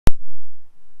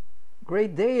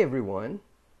Great day, everyone!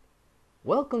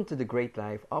 Welcome to the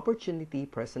Gr8Life Opportunity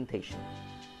Presentation.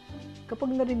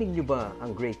 Kapag narinig nyo ba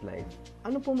ang Gr8Life,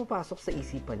 ano pumapasok sa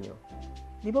isipan nyo?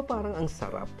 Di ba parang ang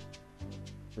sarap?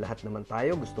 Lahat naman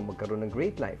tayo gusto magkaroon ng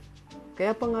Gr8Life.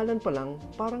 Kaya pangalan pa lang,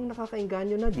 parang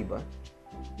nakakainganyo na, di ba?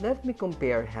 Let me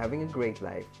compare having a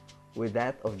Gr8Life with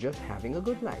that of just having a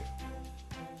good life.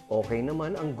 Okay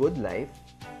naman ang good life.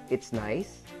 It's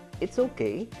nice. It's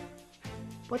okay.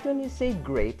 But when you say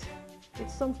great,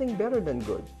 it's something better than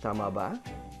good. Tama ba?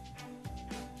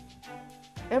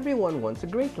 Everyone wants a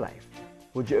great life.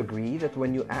 Would you agree that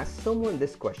when you ask someone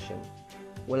this question,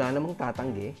 wala namang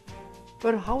tatanggi?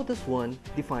 But how does one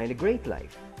define a great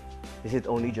life? Is it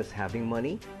only just having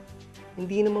money?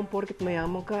 Hindi naman porket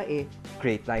mayaman ka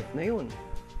great life na yun.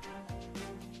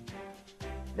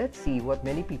 Let's see what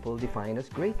many people define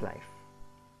as great life.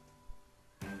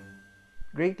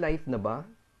 Great life na ba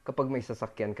kapag may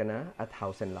sasakyan ka na at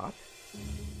house and lot?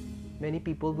 Many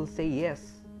people will say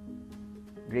yes.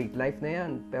 Great life na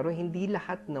yan, pero hindi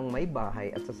lahat ng may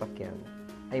bahay at sasakyan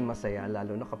ay masaya,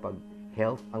 lalo na kapag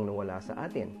health ang nawala sa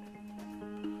atin.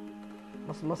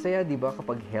 Mas masaya, di ba,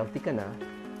 kapag healthy ka na,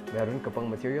 meron ka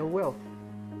pang material wealth.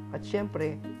 At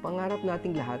syempre, pangarap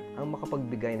nating lahat ang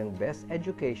makapagbigay ng best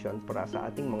education para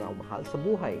sa ating mga mahal sa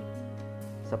buhay.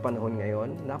 Sa panahon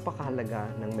ngayon,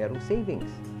 napakahalaga ng merong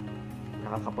savings.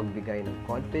 Nakakapagbigay ng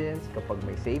confidence kapag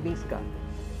may savings ka.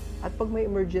 At pag may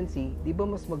emergency, di ba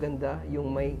mas maganda yung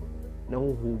may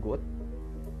nahuhugot?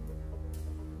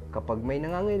 Kapag may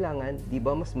nangangailangan, di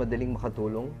ba mas madaling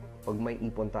makatulong pag may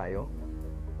ipon tayo?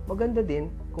 Maganda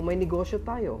din kung may negosyo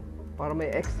tayo para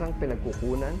may ekstrang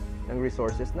pinagkukunan ng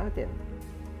resources natin.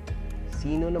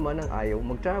 Sino naman ang ayaw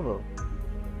mag-travel?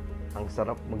 Ang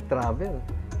sarap mag-travel.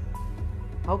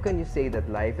 How can you say that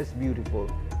life is beautiful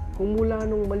kung mula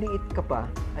nung maliit ka pa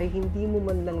ay hindi mo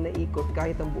man lang naikot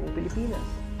kahit ang buong Pilipinas?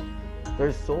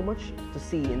 There's so much to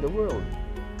see in the world.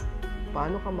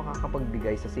 Paano ka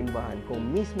makakapagbigay sa simbahan kung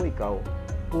mismo ikaw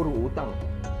puro utang?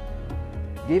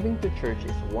 Giving to church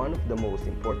is one of the most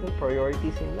important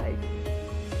priorities in life.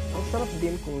 Ang sarap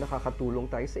din kung nakakatulong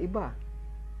tayo sa iba.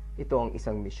 Ito ang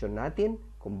isang misyon natin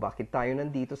kung bakit tayo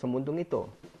nandito sa mundong ito,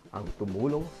 ang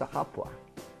tumulong sa kapwa.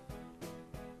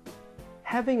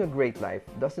 Having a great life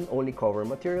doesn't only cover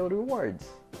material rewards.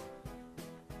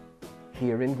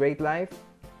 Here in Gr8Life,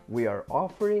 we are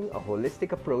offering a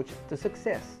holistic approach to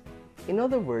success. In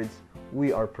other words,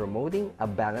 we are promoting a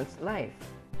balanced life.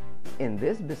 In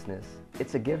this business,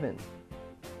 it's a given.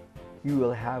 You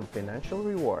will have financial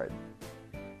reward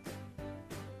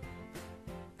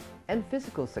and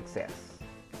physical success.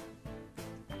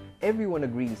 Everyone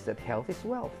agrees that health is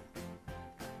wealth.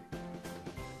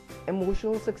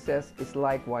 Emotional success is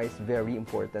likewise very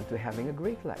important to having a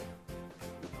great life.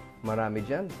 Marami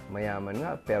dyan, mayaman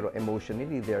nga, pero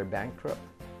emotionally they're bankrupt.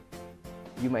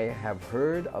 You may have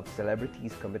heard of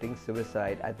celebrities committing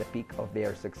suicide at the peak of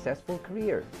their successful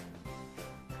career.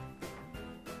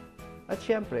 At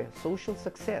syempre, social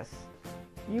success.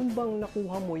 Yung bang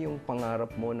nakuha mo yung pangarap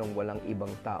mo nang walang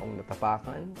ibang taong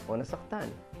natapakan o nasaktan.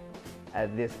 At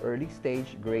this early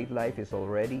stage, Gr8Life is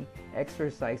already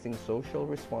exercising social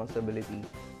responsibility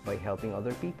by helping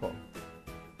other people.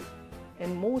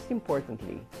 And most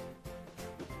importantly,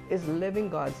 is living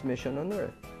God's mission on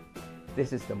earth.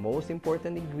 This is the most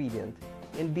important ingredient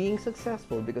in being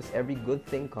successful because every good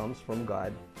thing comes from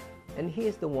God, and He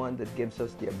is the one that gives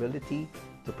us the ability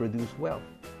to produce wealth.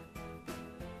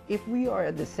 If we are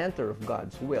at the center of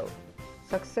God's will,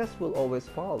 success will always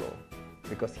follow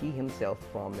because He Himself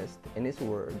promised in His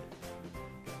Word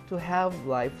to have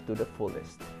life to the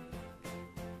fullest.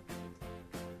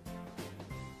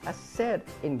 As said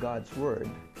in God's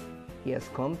Word, He has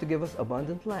come to give us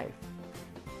abundant life,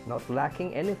 not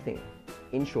lacking anything.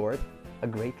 In short, a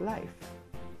great life.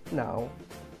 Now,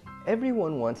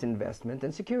 everyone wants investment and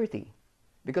security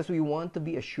because we want to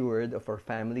be assured of our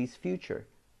family's future.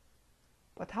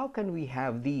 But how can we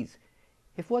have these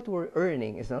if what we're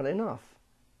earning is not enough?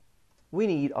 We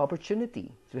need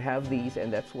opportunity to have these, and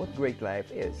that's what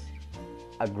Gr8Life is.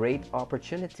 A great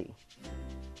opportunity.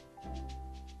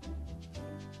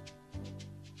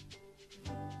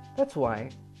 That's why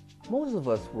most of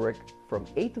us work from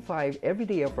 8 to 5 every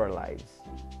day of our lives.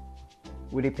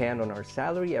 We depend on our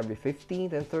salary every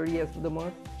 15th and 30th of the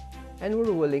month, and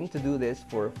we're willing to do this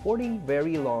for 40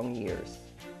 very long years.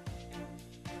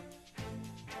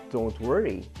 Don't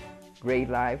worry,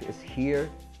 Gr8Life is here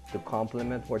to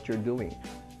complement what you're doing.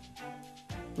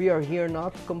 We are here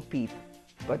not to compete,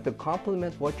 but to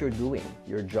complement what you're doing,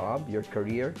 your job, your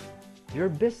career, your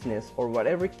business, or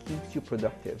whatever keeps you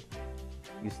productive.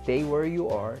 You stay where you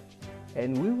are,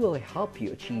 and we will help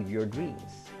you achieve your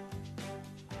dreams.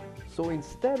 So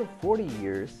instead of 40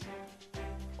 years,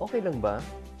 okay lang ba?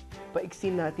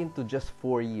 Paiksin natin to just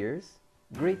 4 years?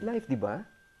 Great life, di ba?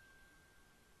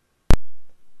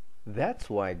 That's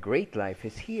why Gr8Life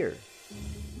is here.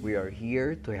 We are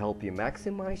here to help you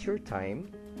maximize your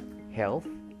time, health,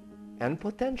 and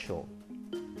potential.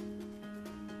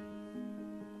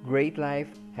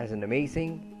 Gr8Life has an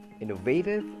amazing,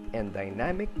 innovative, and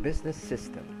dynamic business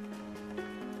system.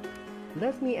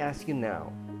 Let me ask you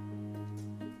now,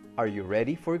 are you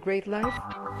ready for Gr8Life?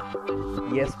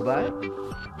 Yes ba?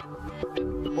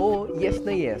 O yes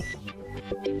na yes?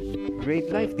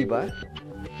 Gr8Life, di ba?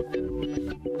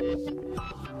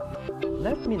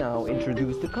 Let me now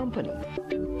introduce the company.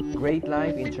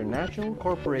 Gr8Life International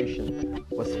Corporation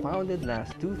was founded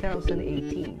last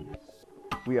 2018.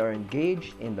 We are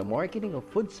engaged in the marketing of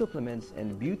food supplements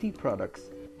and beauty products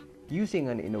using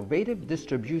an innovative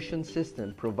distribution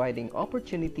system providing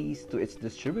opportunities to its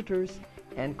distributors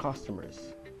and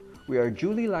customers. We are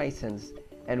duly licensed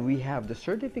and we have the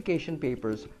certification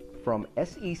papers from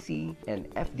SEC and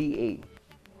FDA.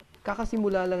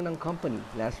 Kakasimula lang ng company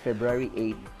last February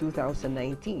 8,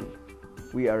 2019.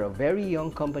 We are a very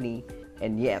young company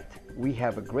and yet we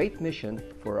have a great mission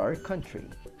for our country.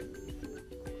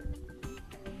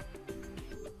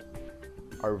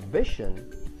 Our vision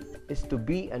is to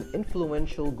be an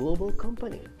influential global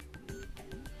company.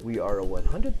 We are a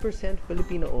 100%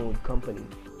 Filipino-owned company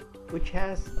which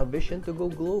has a vision to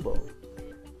go global.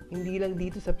 Hindi lang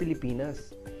dito sa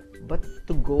Pilipinas, but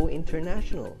to go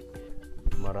international.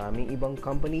 Maraming ibang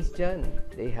companies dyan.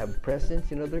 They have presence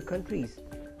in other countries,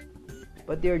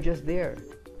 but they're just there.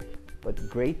 But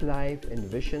Gr8Life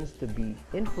envisions to be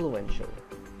influential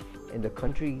in the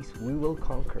countries we will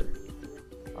conquer.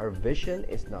 Our vision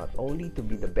is not only to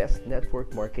be the best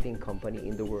network marketing company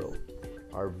in the world.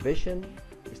 Our vision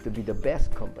is to be the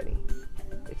best company.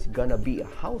 It's gonna be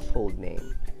a household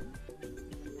name.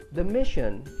 The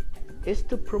mission is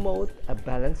to promote a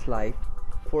balanced life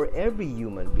for every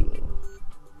human being.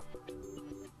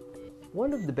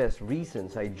 One of the best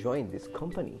reasons I joined this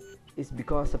company is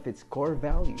because of its core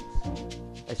values.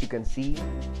 As you can see,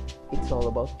 it's all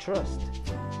about trust.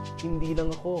 Hindi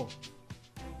lang ako.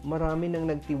 Marami nang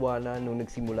nagtiwala nung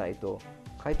nagsimula ito,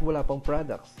 kahit wala pang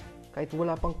products, kahit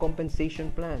wala pang compensation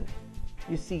plan.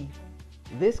 You see,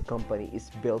 this company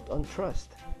is built on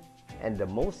trust. And the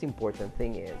most important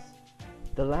thing is,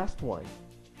 the last one,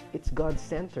 it's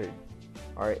God-centered.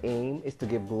 Our aim is to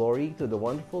give glory to the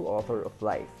wonderful author of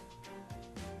life.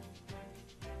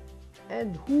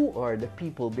 And who are the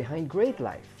people behind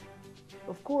Gr8Life?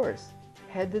 Of course,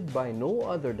 headed by no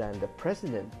other than the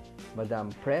President,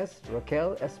 Madam Pres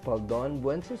Raquel Espaldon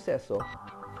Buensuceso,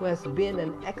 who has been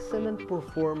an excellent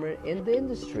performer in the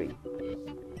industry.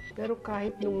 Pero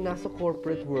kahit nung nasa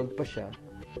corporate world pa siya,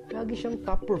 lagi siyang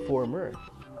top performer.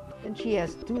 And she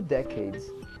has 2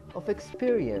 decades of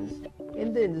experience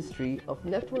in the industry of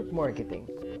network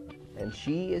marketing. And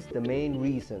she is the main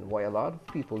reason why a lot of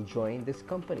people join this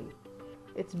company.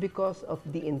 It's because of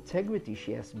the integrity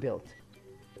she has built.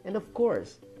 And of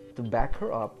course, to back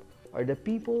her up are the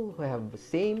people who have the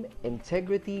same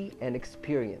integrity and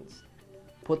experience.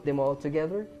 Put them all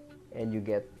together and you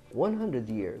get 100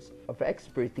 years of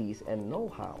expertise and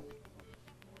know-how.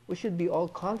 We should be all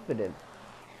confident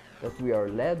that we are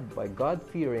led by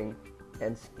God-fearing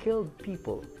and skilled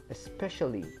people,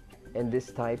 especially in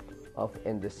this type of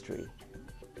industry.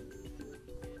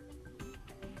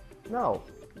 Now,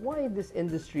 why this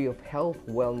industry of health,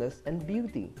 wellness, and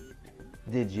beauty?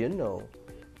 Did you know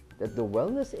that the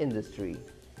wellness industry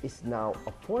is now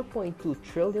a $4.2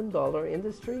 trillion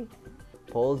industry?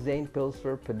 Paul Zane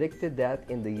Pilser predicted that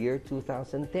in the year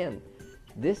 2010,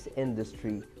 this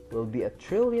industry will be a $1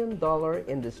 trillion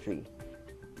industry.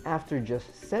 After just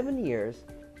 7 years,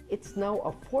 it's now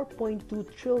a $4.2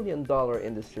 trillion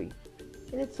industry.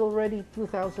 And it's already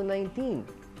 2019.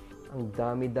 Ang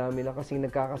dami-dami na kasing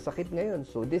nagkakasakit ngayon.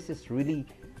 So this is really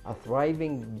a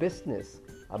thriving business.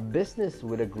 A business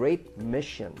with a great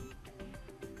mission.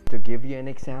 To give you an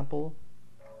example,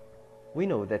 we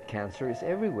know that cancer is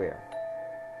everywhere.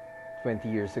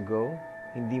 20 years ago,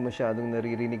 hindi masyadong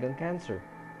naririnig ang cancer.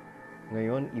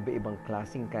 Ngayon, iba-ibang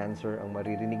klaseng cancer ang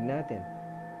maririnig natin.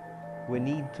 We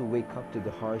need to wake up to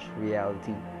the harsh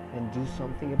reality and do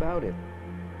something about it.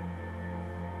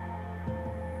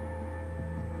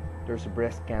 There's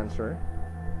breast cancer.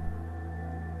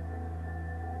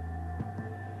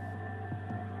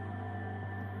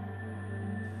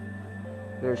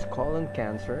 There's colon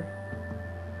cancer.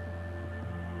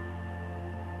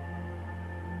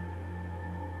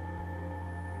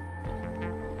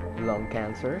 Lung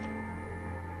cancer.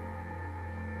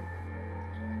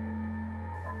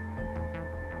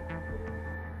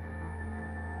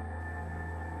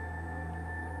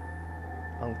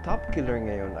 top killer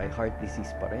ngayon ay heart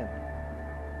disease pa rin.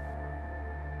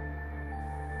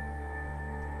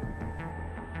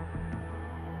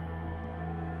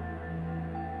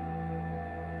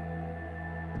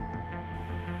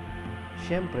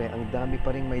 Siyempre, ang dami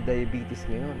pa ring may diabetes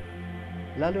ngayon.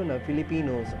 Lalo na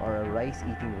Filipinos are a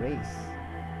rice-eating race.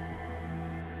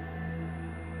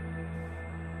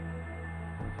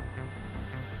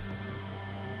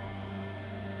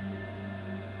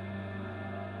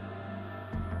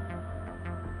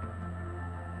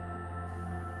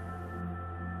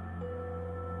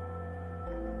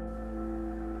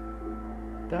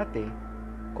 Dati,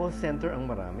 call center ang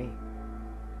marami.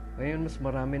 Ngayon mas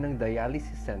marami ng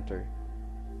dialysis center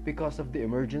because of the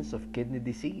emergence of kidney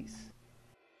disease.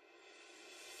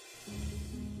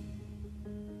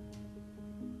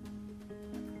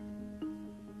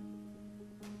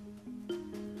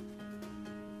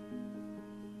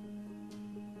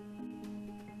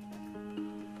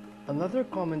 Another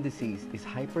common disease is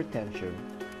hypertension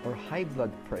or high blood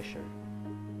pressure.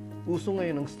 Uso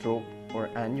ngayon ang stroke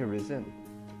or aneurysm.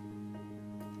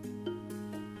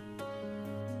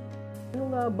 Ano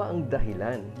nga ba ang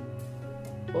dahilan?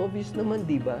 Obvious naman,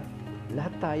 di ba?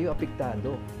 Lahat tayo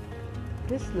apektado.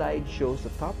 This slide shows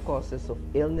the top causes of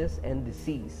illness and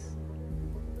disease.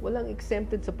 Walang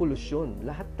exempted sa polusyon.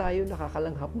 Lahat tayo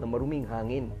nakakalanghap ng maruming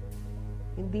hangin.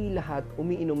 Hindi lahat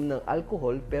umiinom ng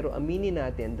alcohol, pero aminin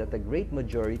natin that a great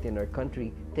majority in our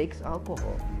country takes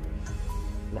alcohol.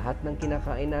 Lahat ng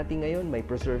kinakain natin ngayon may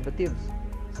preservatives.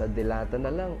 Sa delata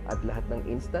na lang at lahat ng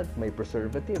instant may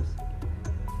preservatives.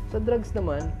 Sa drugs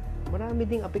naman, marami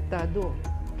ding apektado.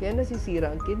 Kaya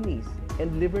nasisira ang kidneys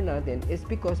and liver natin is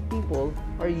because people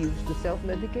are used to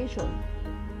self-medication.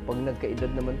 Pag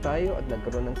nagkaedad naman tayo at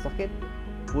nagkaroon ng sakit,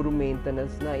 puro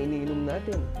maintenance na iniinom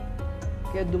natin.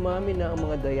 Kaya dumami na ang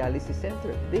mga dialysis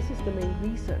center. This is the main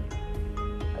reason.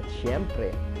 At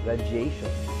syempre, radiation.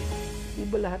 Di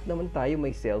ba lahat naman tayo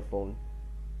may cellphone?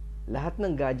 Lahat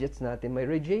ng gadgets natin may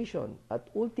radiation. At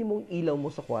ultimong ilaw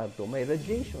mo sa kwarto may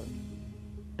radiation.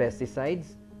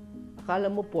 Pesticides? Akala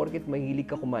mo porket mahilig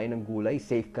ka kumain ng gulay,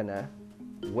 safe ka na?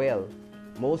 Well,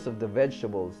 most of the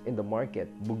vegetables in the market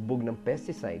bugbog ng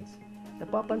pesticides.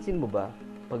 Napapansin mo ba,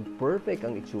 pag perfect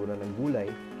ang itsura ng gulay,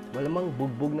 malamang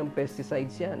bugbog ng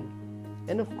pesticides yan.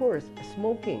 And of course,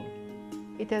 smoking.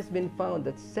 It has been found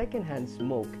that second-hand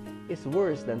smoke is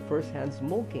worse than first-hand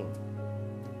smoking.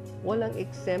 Walang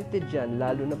exempted dyan,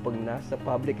 lalo na pag nasa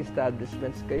public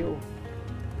establishments kayo.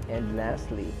 And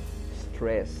lastly,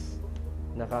 stress.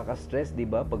 Nakaka-stress, di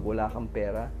ba, pag wala kang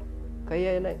pera?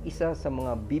 Kaya yan ang isa sa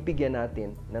mga bibigyan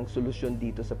natin ng solusyon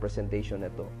dito sa presentation na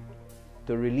to.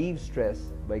 To relieve stress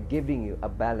by giving you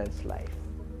a balanced life.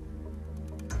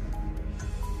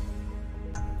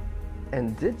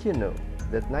 And did you know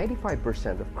that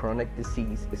 95% of chronic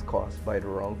disease is caused by the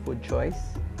wrong food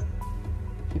choice?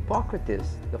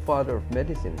 Hippocrates, the father of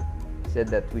medicine,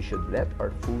 said that we should let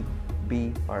our food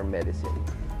be our medicine.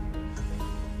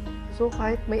 So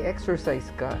kahit may exercise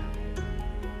ka,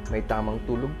 may tamang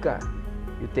tulog ka,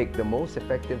 you take the most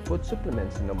effective food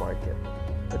supplements in the market.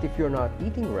 But if you're not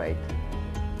eating right,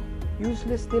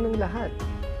 useless din ang lahat.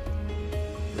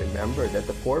 Remember that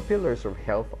the 4 pillars of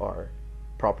health are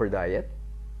proper diet,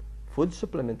 food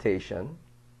supplementation,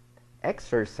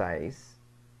 exercise,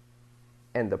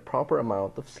 and the proper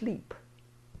amount of sleep.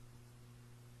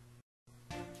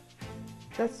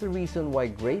 That's the reason why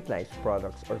Gr8Life's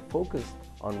products are focused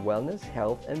on wellness,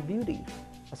 health, and beauty,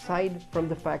 aside from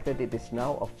the fact that it is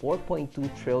now a $4.2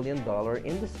 trillion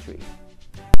industry.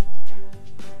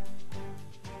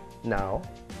 Now,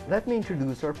 let me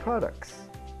introduce our products.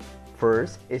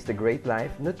 First is the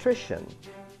Gr8Life Nutrition.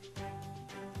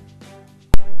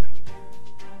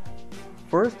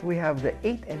 First, we have the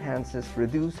 8 Enhances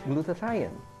Reduced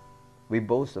Glutathione. We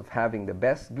boast of having the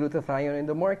best glutathione in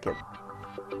the market.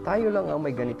 Tayo lang ang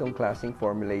may ganitong klaseng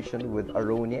formulation with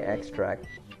aronia extract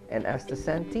and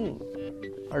astaxanthin.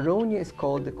 Aronia is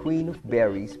called the queen of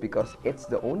berries because it's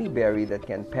the only berry that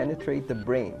can penetrate the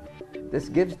brain. This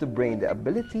gives the brain the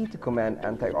ability to command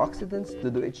antioxidants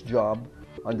to do its job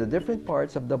on the different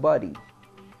parts of the body.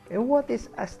 And what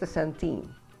is astaxanthin?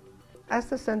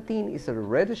 Astaxanthin is a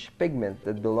reddish pigment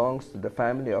that belongs to the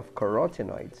family of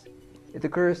carotenoids. It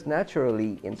occurs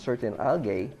naturally in certain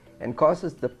algae and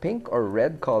causes the pink or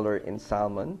red color in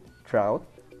salmon, trout,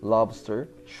 lobster,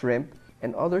 shrimp,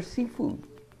 and other seafood.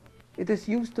 It is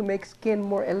used to make skin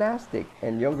more elastic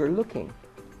and younger looking.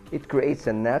 It creates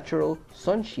a natural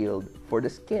sun shield for the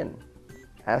skin.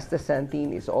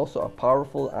 Astaxanthin is also a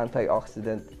powerful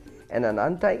antioxidant and an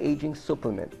anti-aging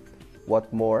supplement.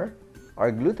 What more,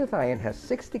 our glutathione has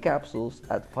 60 capsules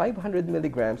at 500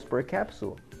 milligrams per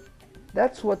capsule.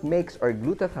 That's what makes our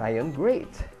glutathione great.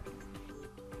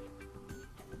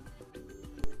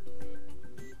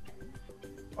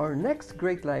 Our next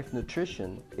Gr8Life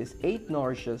nutrition is 8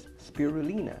 Nourishes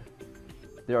Spirulina.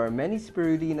 There are many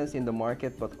spirulinas in the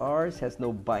market, but ours has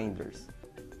no binders.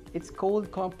 It's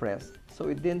cold compressed, so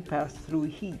it didn't pass through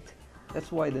heat.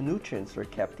 That's why the nutrients are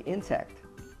kept intact.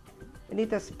 And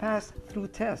it has passed through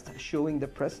tests showing the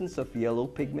presence of yellow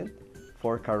pigment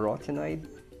for carotenoid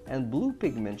and blue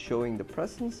pigment showing the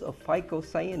presence of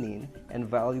phycocyanin and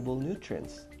valuable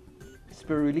nutrients.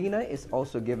 Spirulina is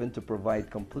also given to provide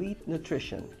complete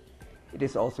nutrition. It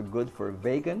is also good for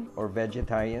vegan or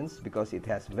vegetarians because it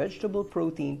has vegetable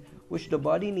protein which the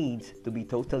body needs to be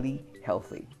totally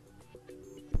healthy.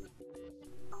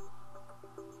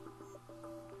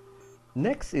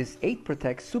 Next is 8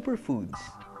 Protect Superfoods.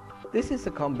 This is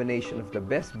a combination of the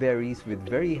best berries with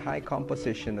very high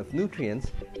composition of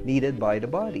nutrients needed by the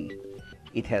body.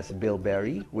 It has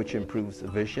bilberry, which improves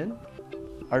vision,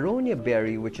 aronia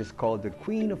berry, which is called the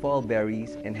queen of all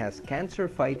berries and has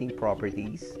cancer-fighting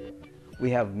properties. We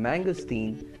have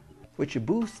mangosteen, which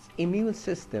boosts immune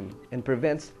system and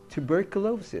prevents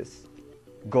tuberculosis.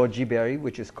 Goji berry,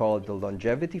 which is called the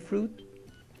longevity fruit.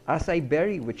 Acai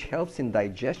berry, which helps in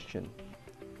digestion.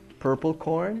 Purple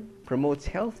corn promotes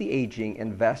healthy aging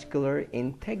and vascular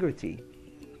integrity.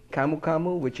 Camu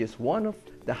camu, which is one of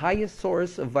the highest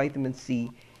source of vitamin C,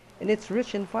 and it's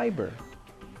rich in fiber.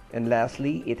 And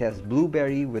lastly, it has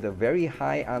blueberry with a very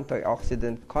high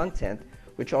antioxidant content,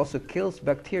 which also kills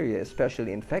bacteria,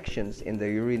 especially infections in the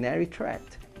urinary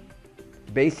tract.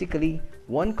 Basically,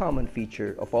 one common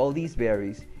feature of all these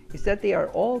berries is that they are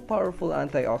all powerful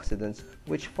antioxidants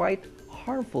which fight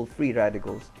harmful free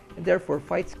radicals and therefore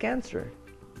fights cancer.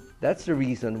 That's the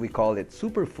reason we call it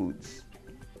superfoods.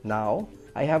 Now,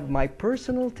 I have my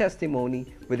personal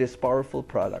testimony with this powerful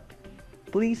product.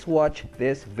 Please watch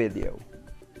this video.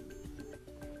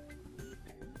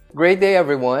 Great day,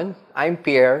 everyone. I'm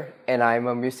Pierre and I'm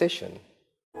a musician.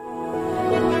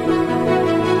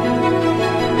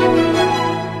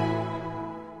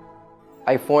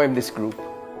 I formed this group.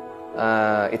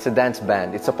 It's a dance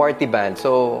band. It's a party band.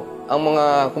 So, ang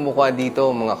mga kumukuha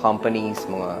dito, mga companies,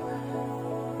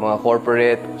 mga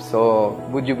corporate. So,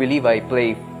 would you believe I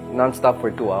play non-stop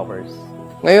for 2 hours?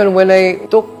 Ngayon, when I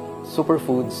took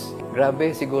superfoods,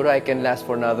 grabe, siguro I can last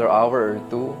for another hour or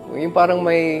 2. Yung parang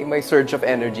may surge of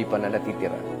energy pa na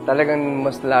natitira. Talagang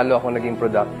mas lalo ako naging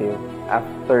productive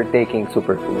after taking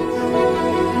superfoods.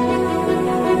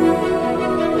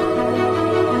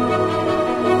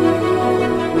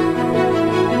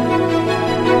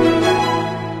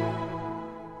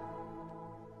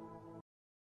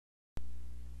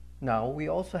 Now, we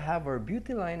also have our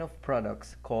beauty line of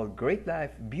products called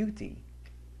Gr8Life Beauty.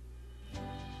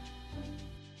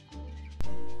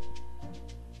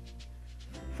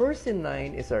 First in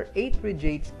line is our 8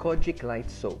 Radiates Kojic Light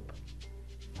Soap.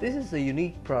 This is a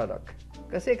unique product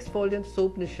kasi exfoliant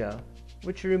soap na siya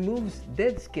which removes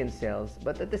dead skin cells,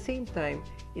 but at the same time,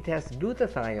 it has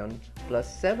glutathione plus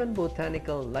 7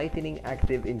 botanical lightening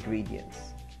active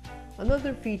ingredients.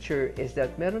 Another feature is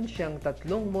that meron siyang 3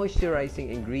 moisturizing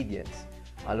ingredients,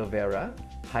 aloe vera,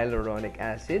 hyaluronic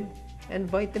acid, and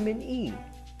vitamin E.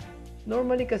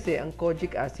 Normally kasi ang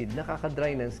kojic acid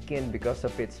nakakadry ng skin because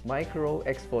of its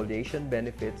micro-exfoliation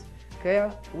benefits,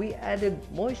 kaya we added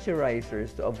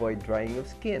moisturizers to avoid drying of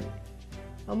skin.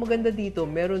 Ang maganda dito,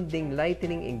 meron ding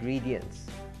lightening ingredients.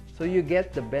 So you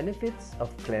get the benefits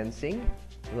of cleansing,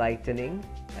 lightening,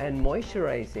 and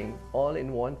moisturizing all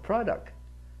in one product.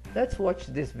 Let's watch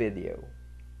this video.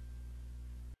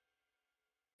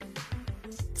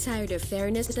 Tired of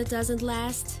fairness that doesn't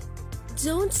last?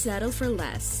 Don't settle for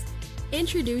less.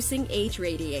 Introducing 8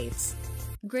 Radiates,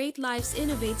 Gr8Life's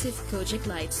innovative Kojic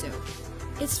Light Soap.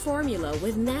 Its formula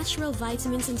with natural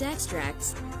vitamins and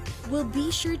extracts will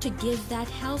be sure to give that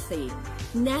healthy,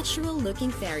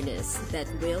 natural-looking fairness that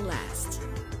will last.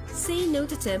 Say no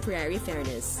to temporary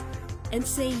fairness and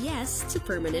say yes to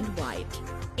permanent white.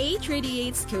 8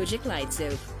 Radiates Kojic Light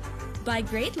Soap by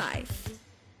Gr8Life.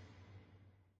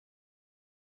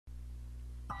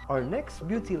 Our next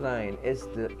beauty line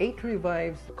is the 8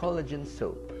 Revives Collagen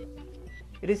Soap.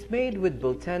 It is made with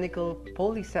botanical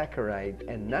polysaccharide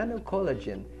and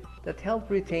nanocollagen that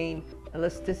help retain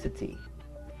elasticity.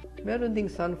 Meron ding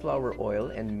sunflower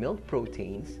oil and milk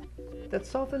proteins that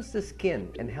softens the skin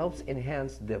and helps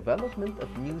enhance development of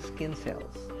new skin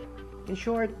cells. In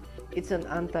short, it's an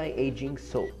anti-aging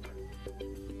soap.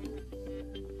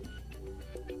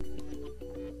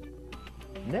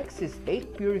 Next is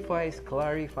 8 Purifies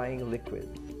Clarifying Liquid.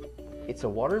 It's a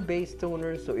water-based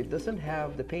toner, so it doesn't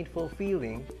have the painful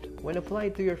feeling when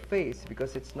applied to your face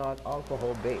because it's not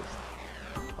alcohol-based.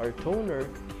 Our toner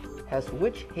has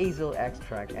witch hazel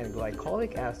extract and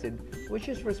glycolic acid, which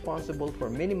is responsible for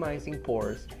minimizing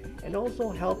pores and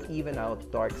also help even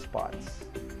out dark spots.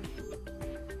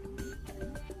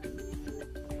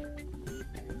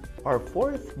 Our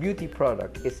fourth beauty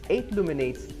product is 8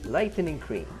 Luminates Lightening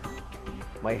Cream.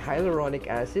 May hyaluronic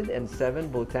acid and 7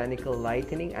 botanical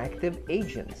lightening active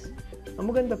agents.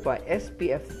 Ang maganda pa,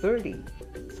 SPF 30.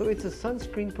 So it's a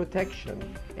sunscreen protection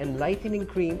and lightening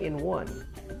cream in one.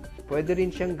 Pwede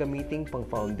rin siyang gamiting pang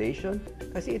foundation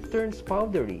kasi it turns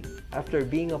powdery after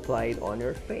being applied on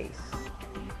your face.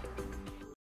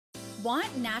 Want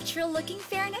natural-looking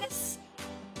fairness?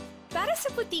 Para sa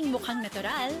puting mukhang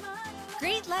natural,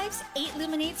 Gr8Life's 8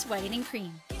 Luminates Whitening Cream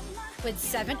with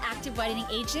 7 active whitening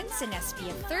agents and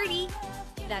SPF 30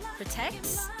 that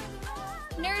protects,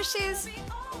 nourishes,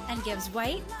 and gives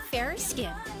white, fair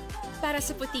skin. Para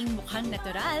sa puting mukhang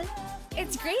natural,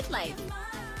 it's Gr8Life.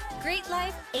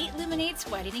 Gr8Life 8 Luminates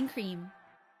Whitening Cream.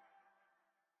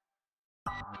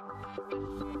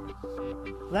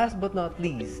 Last but not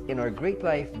least, in our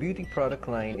Gr8Life beauty product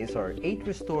line is our 8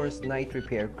 Restores Night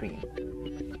Repair Cream.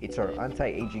 It's our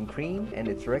anti-aging cream and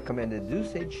its recommended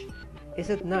usage is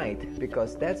at night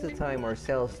because that's the time our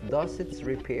cells does its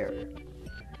repair.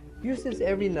 Use this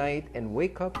every night and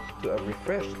wake up to a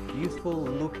refreshed,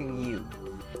 youthful-looking you.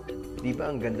 Di ba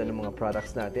ang ganda ng mga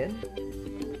products natin?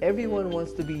 Everyone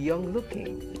wants to be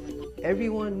young-looking.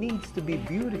 Everyone needs to be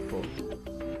beautiful.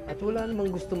 At wala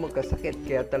namang gusto magkasakit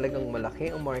kaya talagang malaki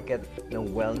ang market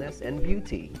ng wellness and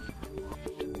beauty.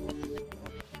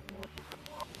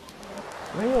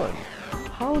 Ngayon,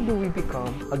 how do we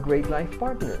become a Gr8Life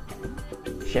partner?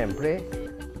 Siyempre,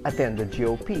 attend the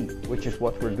GOP, which is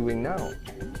what we're doing now.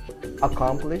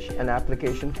 Accomplish an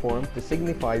application form to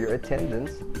signify your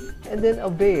attendance and then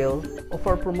avail of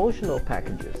our promotional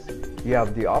packages. You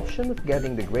have the option of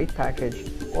getting the Gr8 package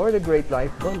or the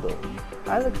Gr8Life bundle.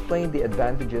 I'll explain the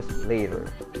advantages later.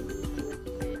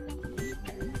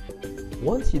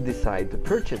 Once you decide to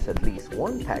purchase at least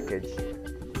one package,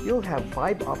 you'll have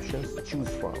 5 options to choose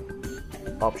from.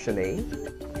 Option A,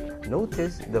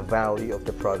 notice the value of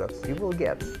the products you will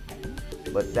get,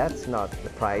 but that's not the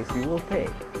price you will pay.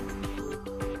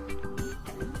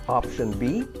 Option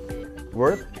B,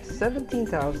 worth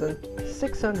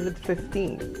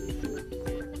 $17,615.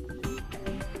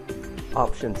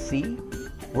 Option C,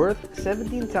 worth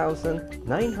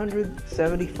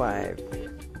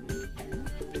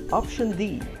 $17,975. Option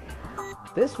D,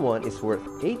 this one is worth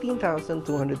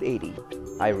 $18,280.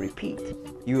 I repeat,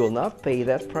 you will not pay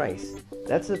that price.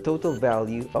 That's the total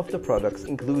value of the products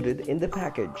included in the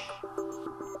package.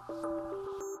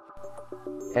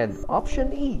 And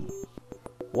option E,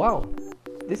 wow,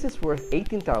 this is worth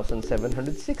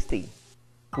 $18,760.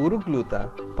 Puro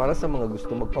gluta para sa mga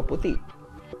gusto magpaputi.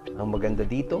 Ang maganda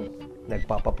dito,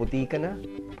 nagpapaputi ka na,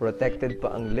 protected pa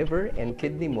ang liver and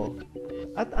kidney mo,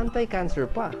 at anti-cancer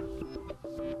pa.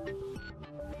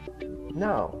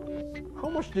 Now, how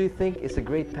much do you think is a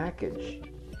great package?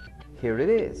 Here it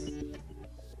is.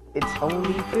 It's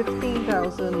only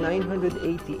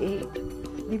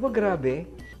 $15,988. Di ba grabe?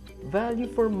 Value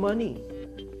for money.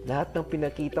 Lahat ng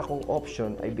pinakita kong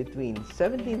option ay between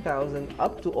 17,000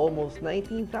 up to almost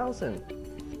 19,000.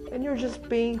 And you're just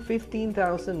paying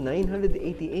 15,988.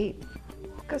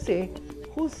 Kasi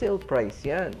wholesale price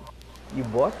yan. You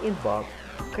bought in bulk,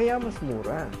 kaya mas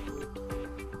mura.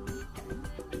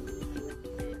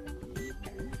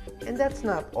 And that's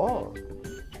not all.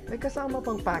 May kasama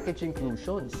pang package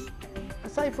inclusions.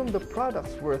 Aside from the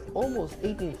products worth almost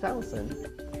 18,000,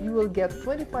 you will get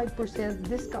 25%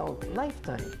 discount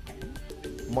lifetime.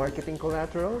 Marketing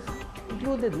collaterals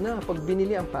included na pag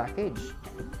binili ang package.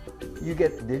 You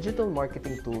get digital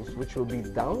marketing tools which will be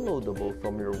downloadable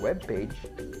from your webpage.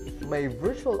 May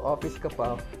virtual office ka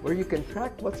pa where you can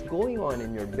track what's going on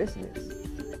in your business.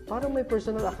 Parang may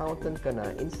personal accountant ka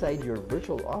na inside your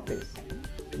virtual office.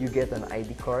 You get an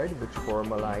ID card which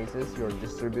formalizes your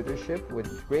distributorship with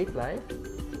Gr8Life.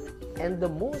 And the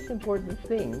most important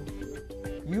thing,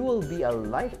 you will be a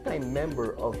lifetime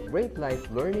member of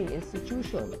Gr8Life Learning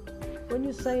Institution. When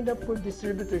you signed up for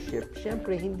distributorship,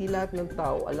 syempre hindi lahat ng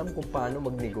tao alam kung paano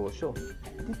magnegosyo.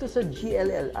 Dito sa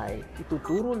GLLI,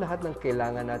 ituturo lahat ng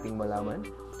kailangan nating malaman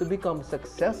to become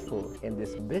successful in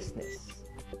this business.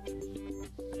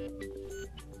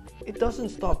 It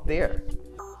doesn't stop there.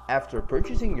 After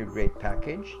purchasing your Gr8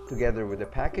 package, together with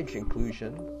the package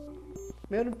inclusion,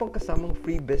 meron pang kasamang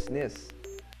free business.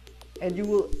 And you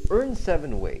will earn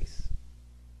 7 ways.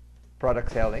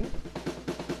 Product selling,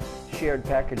 shared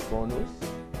package bonus,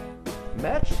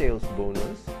 match sales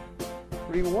bonus,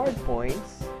 reward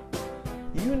points,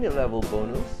 uni-level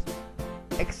bonus,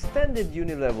 extended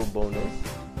uni-level bonus,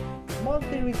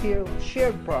 multi-retail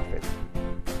shared profit.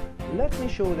 Let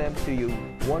me show them to you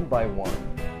one by one.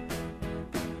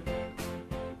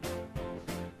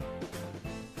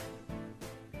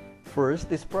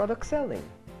 First is product selling.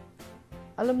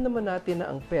 Alam naman natin na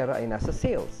ang pera ay nasa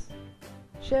sales.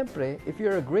 Siyempre, if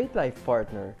you're a Gr8Life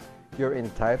partner, you're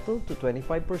entitled to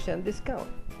 25%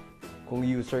 discount. Kung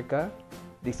user ka,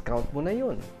 discount mo na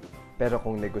yun. Pero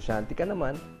kung negosyante ka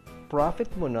naman,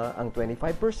 profit mo na ang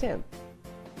 25%.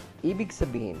 Ibig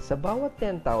sabihin, sa bawat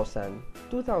 10,000,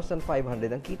 2,500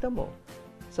 ang kita mo.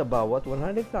 Sa bawat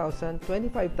 100,000,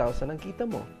 25,000 ang kita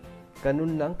mo.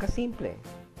 Ganun lang kasimple.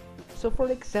 So for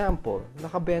example,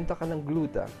 nakabenta ka ng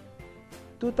gluta.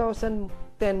 2,010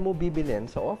 mo bibilin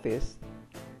sa office,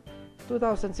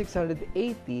 2,680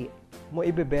 mo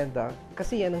ibebenta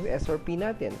kasi yan ang SRP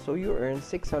natin. So you earn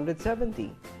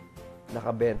 670.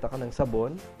 Nakabenta ka ng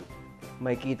sabon,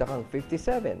 may kita kang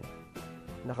 57.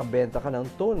 Nakabenta ka ng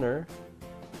toner,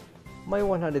 may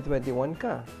 121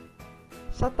 ka.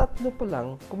 Sa tatlo pa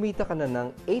lang, kumita ka na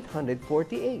ng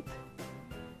 848.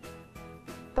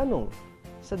 Tanong,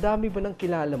 sa dami ba ng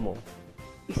kilala mo,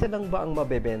 isa lang ba ang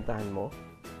mabebentahan mo?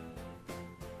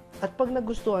 At pag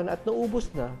nagustuhan at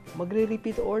naubos na,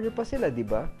 magre-repeat order pa sila, di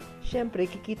ba? Siyempre,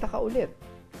 kikita ka ulit.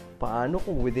 Paano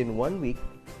kung within 1 week,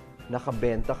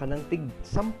 nakabenta ka ng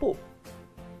tig-10?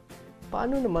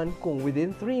 Paano naman kung within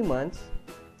 3 months,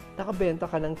 nakabenta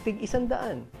ka ng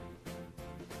tig-100?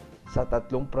 Sa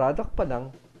tatlong product pa lang,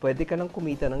 pwede ka nang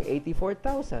kumita ng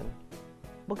 84,000.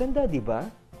 Maganda, di ba?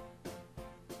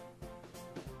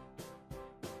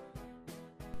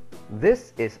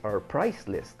 This is our price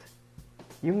list.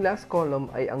 Yung last column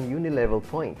ay ang uni-level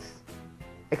points.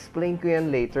 Explain ko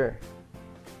yan later.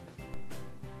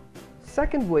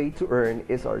 Second way to earn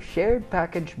is our shared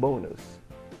package bonus.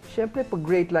 Siyempre, pag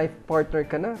Gr8Life partner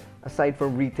ka na, aside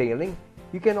from retailing,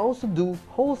 you can also do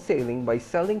wholesaling by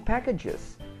selling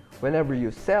packages. Whenever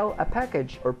you sell a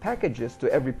package or packages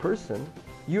to every person,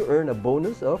 you earn a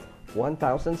bonus of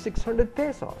 1,600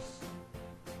 pesos.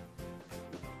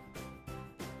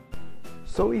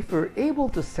 So if you're able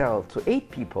to sell to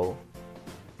 8 people,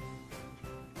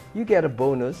 you get a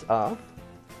bonus of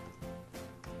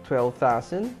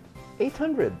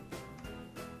 12,800.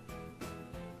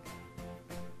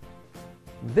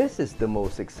 This is the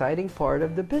most exciting part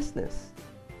of the business.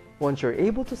 Once you're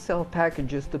able to sell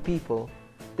packages to people,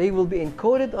 they will be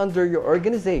encoded under your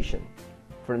organization.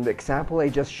 From the example I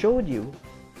just showed you,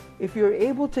 if you're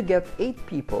able to get 8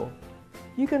 people,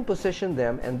 you can position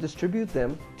them and distribute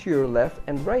them to your left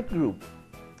and right group.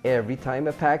 Every time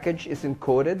a package is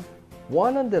encoded,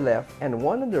 one on the left and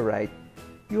one on the right,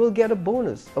 you will get a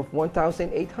bonus of 1,800.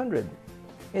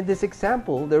 In this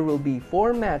example, there will be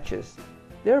 4 matches.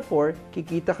 Therefore,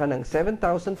 kikita ka ng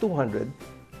 7,200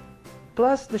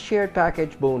 plus the shared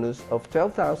package bonus of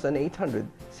 12,800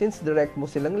 since direct mo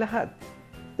silang lahat.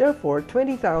 Therefore,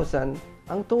 20,000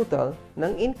 ang total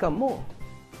ng income mo.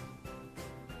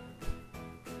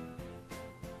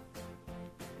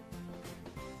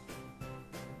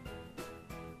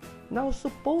 Now,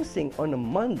 supposing on a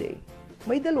Monday,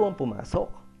 may dalawang pumasok.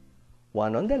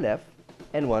 One on the left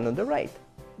and one on the right.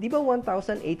 Di ba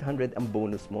 1,800 ang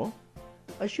bonus mo?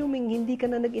 Assuming hindi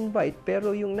ka na nag-invite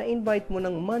pero yung na-invite mo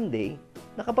ng Monday,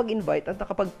 nakapag-invite at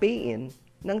nakapag-pay-in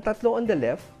ng 3 on the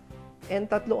left and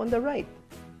 3 on the right.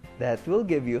 That will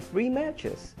give you 3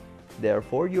 matches.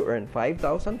 Therefore, you earn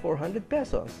 5,400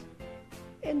 pesos.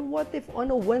 And what if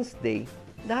on a Wednesday,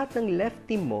 lahat ng left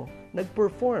team mo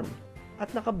nag-perform at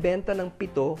nakabenta ng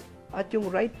 7 at yung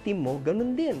right team mo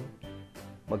ganun din?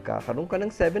 Magkakaroon ka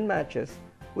ng 7 matches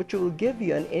which will give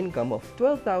you an income of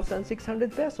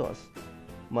 12,600 pesos.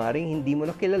 Maring hindi mo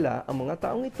nakilala ang mga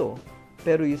taong ito,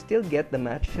 pero you still get the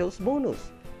match sales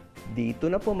bonus. Dito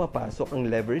na pumapasok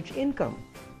ang leverage income.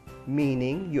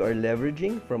 Meaning, you are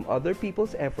leveraging from other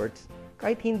people's efforts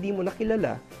kahit hindi mo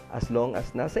nakilala as long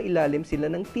as nasa ilalim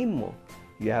sila ng team mo.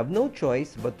 You have no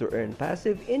choice but to earn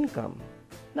passive income.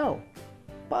 Now,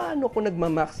 paano kung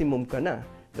nagma-maximum ka na?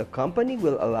 The company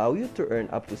will allow you to earn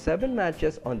up to 7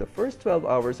 matches on the first 12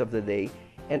 hours of the day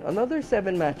and another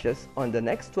 7 matches on the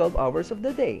next 12 hours of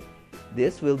the day.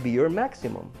 This will be your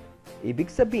maximum.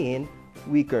 Ibig sabihin,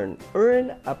 we can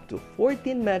earn up to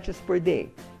 14 matches per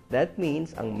day. That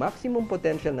means ang maximum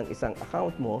potential ng isang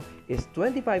account mo is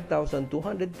 25,200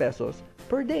 pesos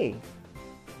per day.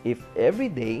 If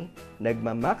every day,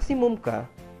 nagma-maximum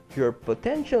ka, your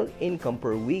potential income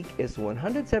per week is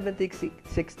 176,400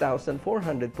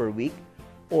 per week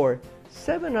or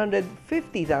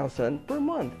 750,000 per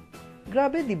month.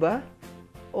 Grabe, di ba?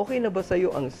 Okay na ba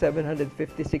sa'yo ang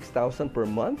 756,000 per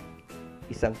month?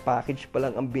 Isang package pa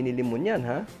lang ang binili mo niyan,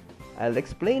 ha? I'll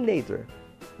explain later.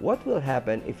 What will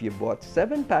happen if you bought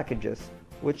 7 packages,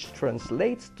 which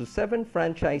translates to 7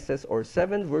 franchises or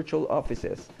 7 virtual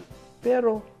offices.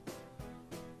 Pero,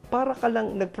 para ka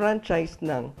lang nag-franchise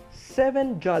ng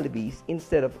 7 Jollibees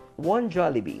instead of 1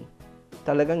 Jollibee.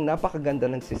 Talagang napakaganda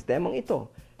ng sistemang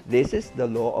ito. This is the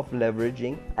law of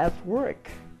leveraging at work.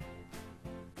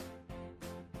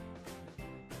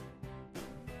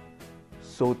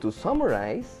 So to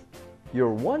summarize,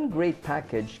 your one great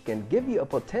package can give you a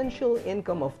potential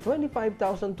income of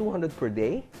 25,200 per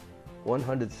day,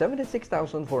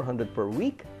 176,400 per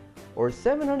week, or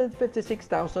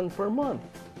 756,000 per month.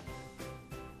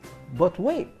 But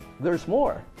wait, there's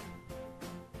more.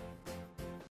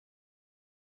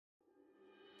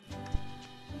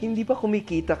 Hindi ba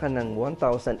kumikita ka ng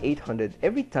 1,800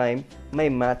 every time may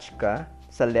match ka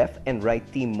sa left and right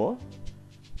team mo?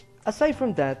 Aside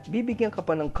from that, bibigyan ka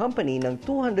pa ng company ng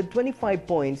 225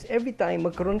 points every time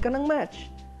magkaroon ka ng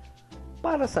match.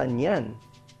 Para saan yan?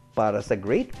 Para sa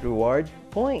Great Reward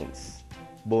Points.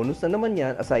 Bonus na naman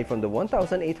yan aside from the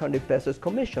 1,800 pesos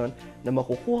commission na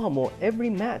makukuha mo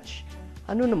every match.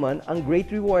 Ano naman ang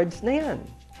Great Rewards na yan?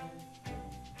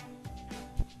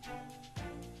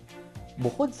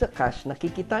 Bukod sa cash na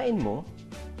kikitain mo,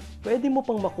 pwede mo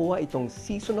pang makuha itong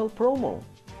seasonal promo.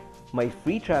 May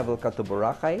free travel ka to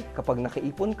Boracay kapag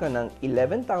nakaipon ka ng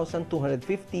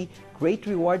 11,250 Great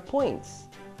Reward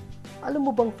Points. Alam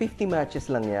mo bang 50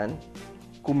 matches lang yan?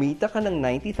 Kumita ka ng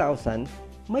 90,000,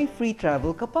 may free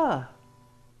travel ka pa.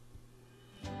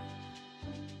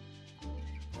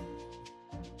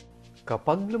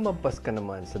 Kapag lumampas ka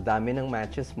naman sa dami ng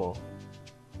matches mo,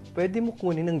 pwede mo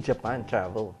kunin ng Japan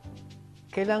travel.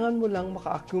 Kailangan mo lang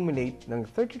maka-accumulate ng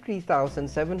 33,750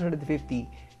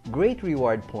 Great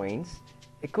Reward Points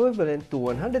equivalent to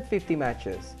 150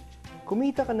 matches.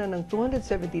 Kumita ka na ng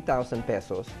 270,000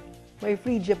 pesos, may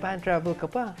free Japan travel ka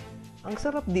pa. Ang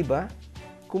sarap, di ba?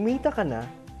 Kumita ka na,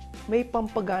 may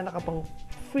pampagana ka pang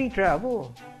free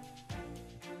travel.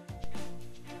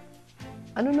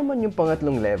 Ano naman yung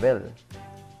pangatlong level?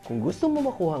 Kung gusto mo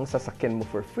makuha ang sasakyan mo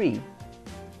for free,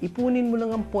 ipunin mo lang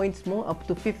ang points mo up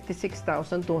to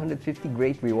 56,250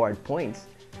 Great Reward Points.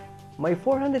 May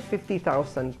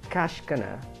 450,000 cash ka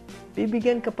na,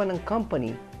 bibigyan ka pa ng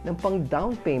company ng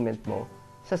pang-down payment mo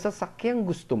sa sasakyang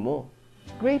gusto mo.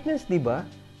 Greatness, di ba?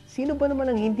 Sino ba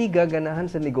naman ang hindi gaganahan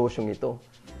sa negosyong ito?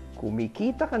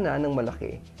 Kumikita ka na ng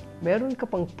malaki, meron ka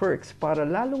pang perks para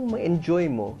lalong ma-enjoy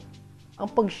mo ang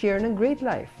pag-share ng Great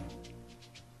Life.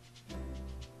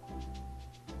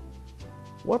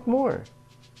 What more?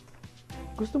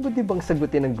 Gusto mo di bang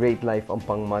sagutin ng Great Life ang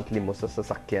pang-monthly mo sa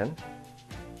sasakyan?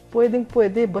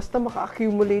 Pwedeng-pwede basta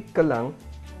maka-accumulate ka lang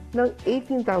ng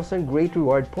 18,000 Great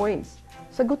Reward Points.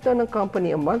 Sagot na ng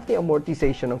company ang monthly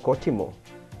amortization ng kotse mo.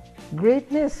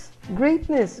 Greatness!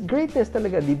 Greatness! Greatness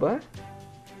talaga, di ba?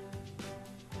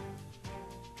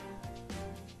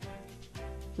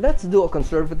 Let's do a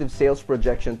conservative sales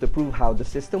projection to prove how the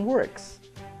system works.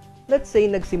 Let's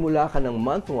say nagsimula ka ng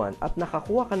month 1 at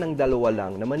nakakuha ka ng 2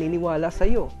 lang na maniniwala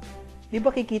sa'yo. Di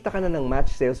ba kikita ka na ng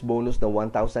match sales bonus na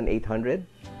 1,800?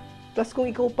 Plus kung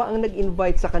ikaw pa ang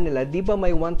nag-invite sa kanila, di ba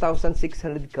may 1,600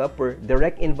 ka per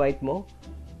direct invite mo?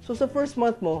 So sa first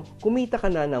month mo, kumita ka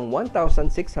na ng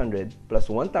 1,600 plus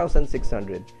 1,600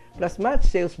 plus match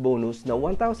sales bonus na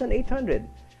 1,800.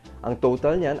 Ang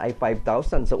total niyan ay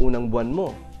 5,000 sa unang buwan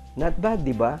mo. Not bad,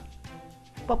 di ba?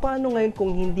 Paano ngayon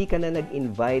kung hindi ka na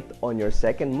nag-invite on your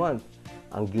second month?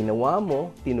 Ang ginawa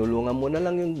mo, tinulungan mo na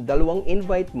lang yung 2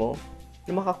 invite mo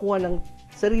na makakuha ng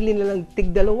sarili nilang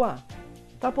tig-2.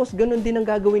 Tapos ganun din ang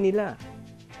gagawin nila.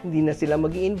 Hindi na sila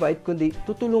mag-i-invite kundi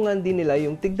tutulungan din nila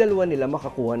yung tig-2 nila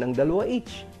makakuha ng 2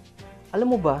 each.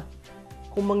 Alam mo ba,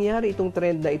 kung mangyari itong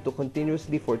trend na ito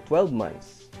continuously for 12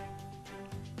 months,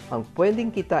 ang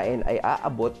pwedeng kitain ay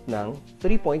aabot ng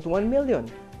 3.1 million.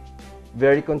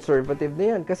 Very conservative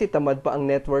na yan kasi tamad pa ang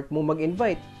network mo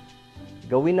mag-invite.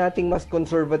 Gawin nating mas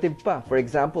conservative pa. For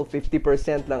example,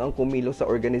 50% lang ang kumilo sa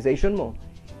organization mo.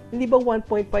 Hindi ba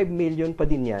 1.5 million pa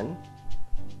din yan?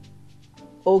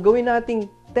 O gawin nating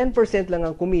 10% lang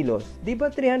ang kumilos. Di ba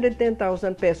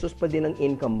 310,000 pesos pa din ang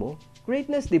income mo?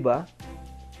 Greatness, di ba?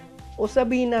 O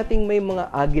sabihin nating may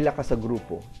mga agila ka sa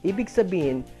grupo. Ibig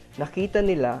sabihin, nakita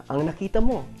nila ang nakita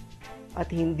mo. At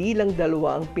hindi lang 2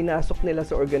 ang pinasok nila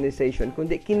sa organization,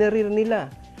 kundi kinarir nila.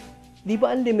 Di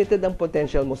ba unlimited ang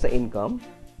potential mo sa income?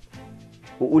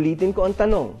 Uulitin ko ang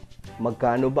tanong,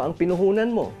 magkano ba ang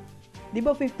pinuhunan mo? Di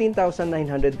ba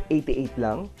 15,988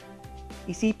 lang?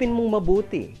 Isipin mong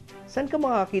mabuti, saan ka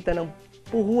makakita ng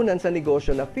puhunan sa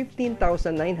negosyo na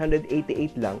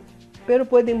 15,988 lang pero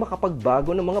pwedeng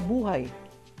makapagbago ng mga buhay.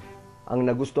 Ang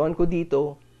nagustuhan ko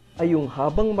dito ay yung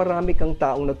habang marami kang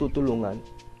taong natutulungan,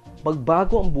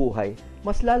 magbago ang buhay,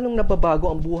 mas lalong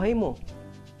nababago ang buhay mo.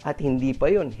 At hindi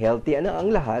pa yon, healthy na ang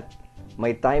lahat,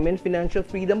 may time and financial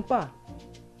freedom pa.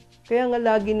 Kaya nga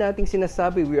lagi nating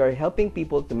sinasabi we are helping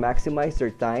people to maximize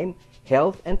their time,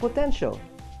 health, and potential.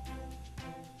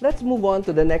 Let's move on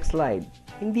to the next slide.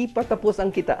 Hindi pa tapos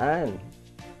ang kitaan.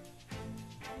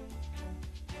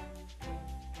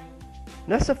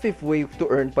 Nasa fifth way to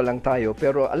earn pa lang tayo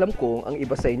pero alam kong ang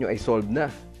iba sa inyo ay solved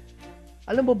na.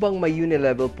 Alam mo bang may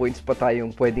uni-level points pa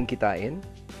tayong pwedeng kitain?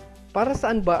 Para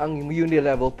saan ba ang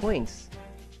uni-level points?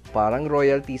 Parang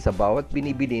royalty sa bawat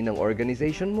binibili ng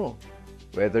organization mo.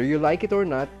 Whether you like it or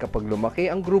not, kapag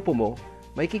lumaki ang grupo mo,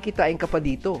 may kikitain ka pa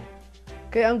dito.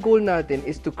 Kaya ang goal natin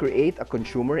is to create a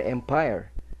consumer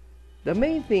empire. The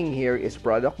main thing here is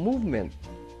product movement.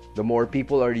 The more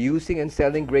people are using and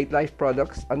selling Gr8Life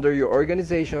products under your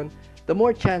organization, the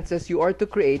more chances you are to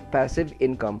create passive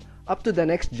income up to the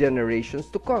next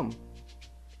generations to come.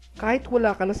 Kahit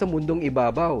wala ka na sa mundong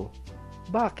ibabaw.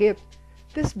 Bakit?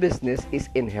 This business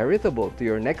is inheritable to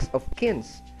your next of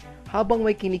kins. Habang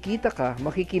may kinikita ka,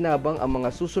 makikinabang ang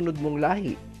mga susunod mong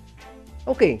lahi.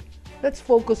 Okay, let's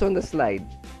focus on the slide.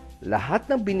 Lahat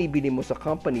ng binibili mo sa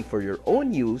company for your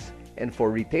own use and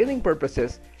for retailing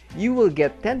purposes, you will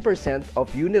get 10% of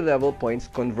uni-level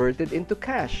points converted into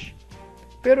cash.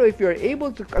 Pero if you are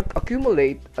able to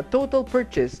accumulate a total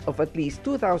purchase of at least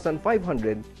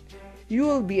 2,500, you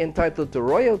will be entitled to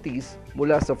royalties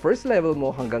mula sa first level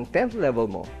mo hanggang 10th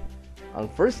level mo. Ang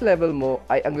first level mo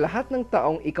ay ang lahat ng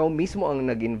taong ikaw mismo ang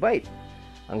nag-invite.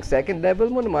 Ang second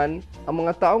level mo naman, ang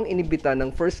mga taong inibita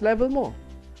ng first level mo.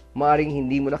 Maaring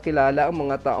hindi mo nakilala ang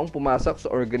mga taong pumasok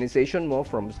sa organization mo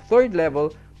from third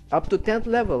level up to 10th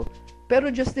level.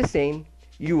 Pero just the same,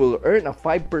 you will earn a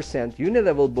 5%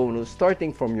 uni-level bonus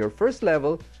starting from your first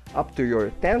level up to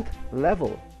your 10th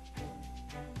level.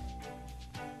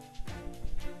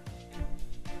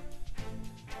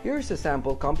 Here's a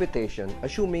sample computation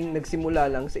assuming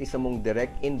nagsimula lang sa isa mong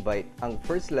direct invite ang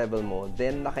first level mo,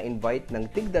 then naka-invite ng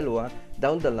tig-dalawa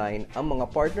down the line ang mga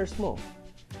partners mo.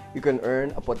 You can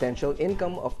earn a potential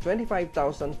income of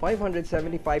 25,575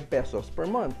 pesos per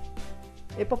month.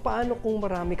 E papaano kung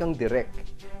marami kang direct?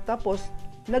 Tapos,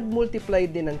 nag-multiply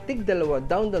din ng tig-dalawa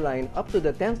down the line up to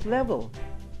the 10th level.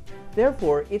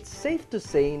 Therefore, it's safe to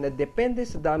say na depende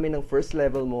sa dami ng first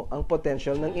level mo ang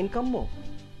potential ng income mo.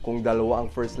 Kung dalawa ang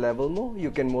first level mo, you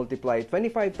can multiply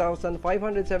 25,575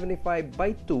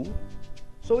 by 2.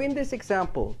 So in this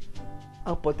example,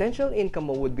 ang potential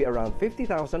income mo would be around 50,000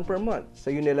 per month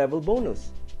sa uni-level bonus.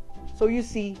 So you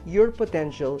see, your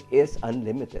potential is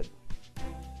unlimited.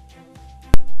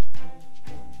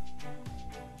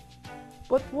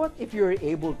 But what if you're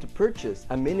able to purchase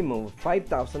a minimum of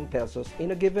 5,000 pesos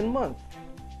in a given month?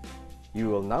 You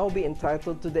will now be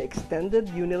entitled to the extended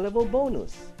uni-level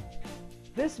bonus.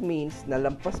 This means na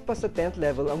lampas pa sa 10th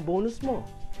level ang bonus mo.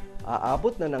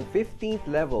 Aabot na ng 15th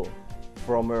level.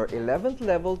 From your 11th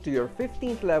level to your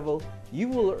 15th level, you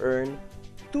will earn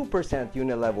 2%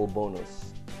 uni-level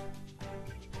bonus.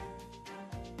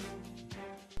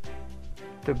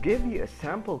 To give you a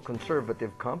sample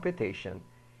conservative computation,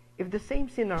 if the same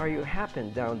scenario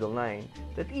happened down the line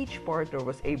that each partner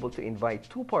was able to invite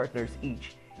 2 partners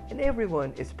each and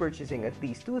everyone is purchasing at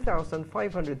least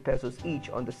 2,500 pesos each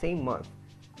on the same month,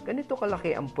 ganito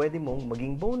kalaki ang pwede mong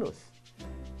maging bonus.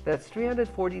 That's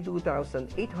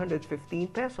 342,815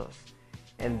 pesos.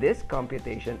 And this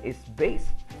computation is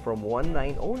based from one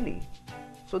line only.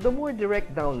 So the more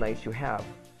direct downlines you have,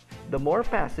 the more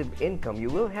passive income you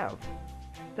will have.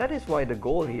 That is why the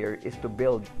goal here is to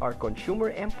build our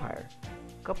consumer empire.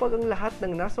 Kapag ang lahat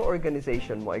ng nasa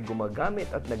organization mo ay gumagamit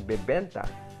at nagbebenta,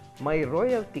 may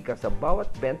royalty ka sa bawat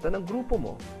benta ng grupo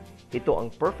mo. Ito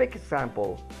ang perfect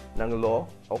example ng law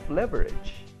of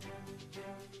leverage.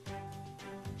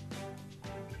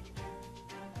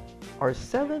 Our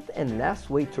seventh and last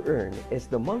way to earn is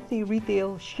the monthly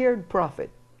retail shared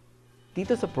profit.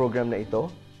 Dito sa program na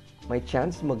ito, may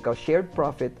chance magka-shared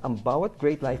profit ang bawat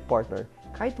Gr8Life partner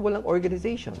kahit walang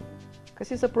organization.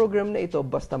 Kasi sa program na ito,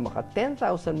 basta maka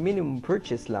 10,000 minimum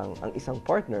purchase lang ang isang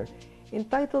partner,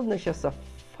 entitled na siya sa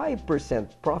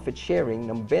 5% profit sharing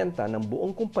ng benta ng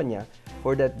buong kumpanya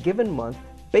for that given month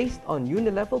based on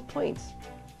uni-level points.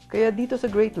 Kaya dito sa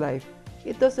Gr8Life,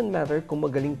 it doesn't matter kung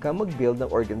magaling ka mag-build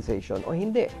ng organization o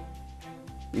hindi.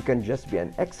 You can just be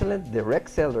an excellent direct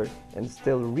seller and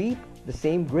still reap the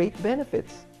same great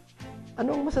benefits.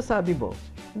 Ano ang masasabi mo?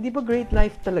 Hindi ba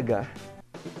Gr8Life talaga?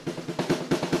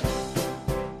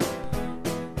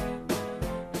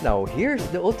 Now here's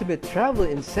the ultimate travel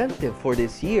incentive for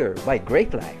this year by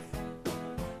Gr8Life.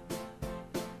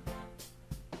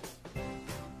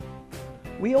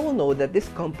 We all know that this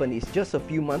company is just a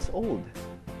few months old.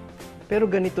 Pero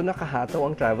ganito na kahataw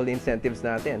ang travel incentives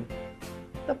natin.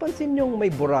 Napansin niyong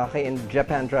may Boracay and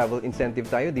Japan travel incentive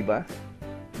tayo, di ba?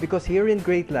 Because here in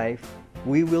Gr8Life,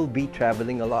 we will be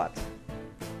traveling a lot.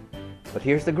 But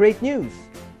here's the great news.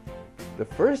 The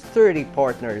first 30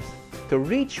 partners to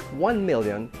reach 1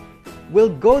 million will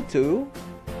go to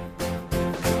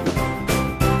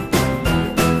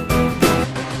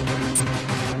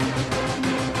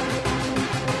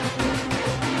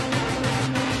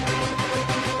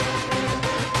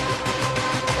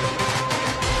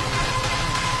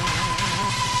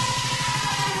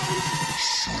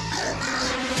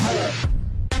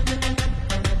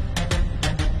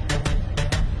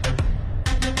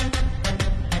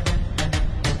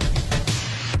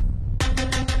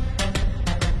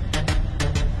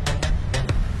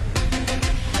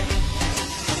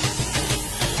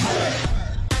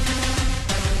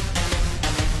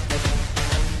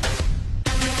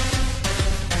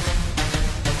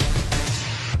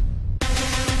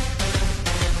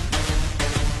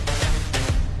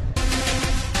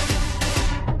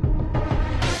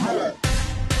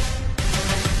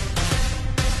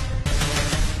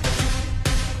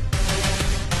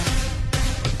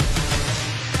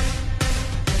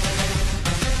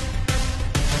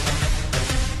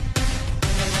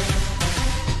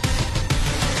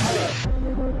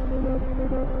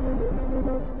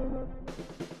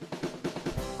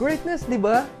Greatness, di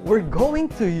ba? We're going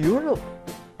to Europe.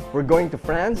 We're going to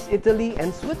France, Italy,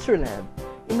 and Switzerland.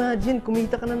 Imagine,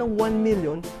 kumita ka na ng 1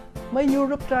 million, may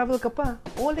Europe travel ka pa.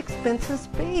 All expenses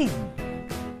paid.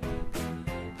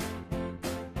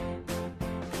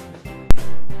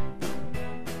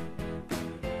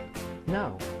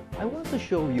 Now, I want to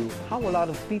show you how a lot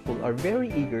of people are very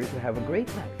eager to have a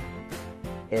great life.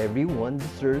 Everyone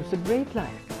deserves a great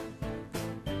life.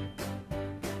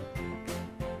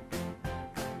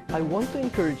 I want to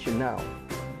encourage you now,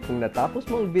 kung natapos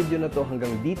mo ang video na to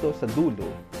hanggang dito sa dulo,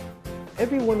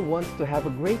 everyone wants to have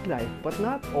a great life but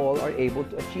not all are able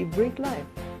to achieve great life.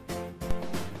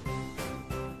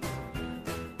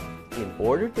 In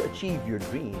order to achieve your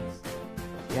dreams,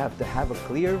 you have to have a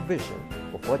clear vision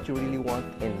of what you really want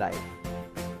in life.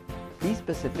 Be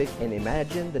specific and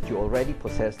imagine that you already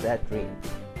possess that dream.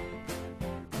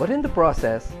 But in the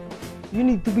process, you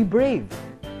need to be brave.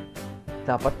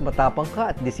 Dapat matapang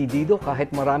ka at desidido kahit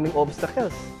maraming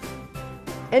obstacles.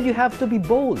 And you have to be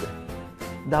bold.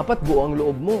 Dapat buo ang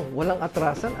loob mo, walang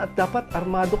atrasan at dapat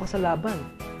armado ka sa laban.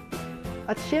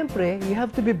 At syempre, you have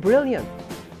to be brilliant.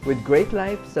 With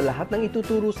Gr8Life, sa lahat ng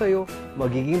ituturo sa'yo,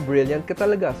 magiging brilliant ka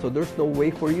talaga so there's no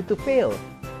way for you to fail.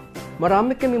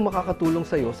 Marami kaming makakatulong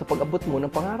sa'yo sa pag-abot mo ng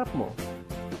pangarap mo.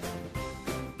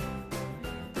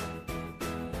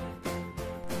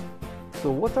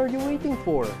 So what are you waiting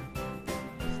for?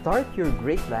 Start your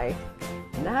great life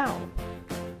now.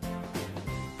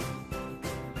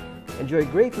 Enjoy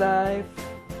Gr8Life.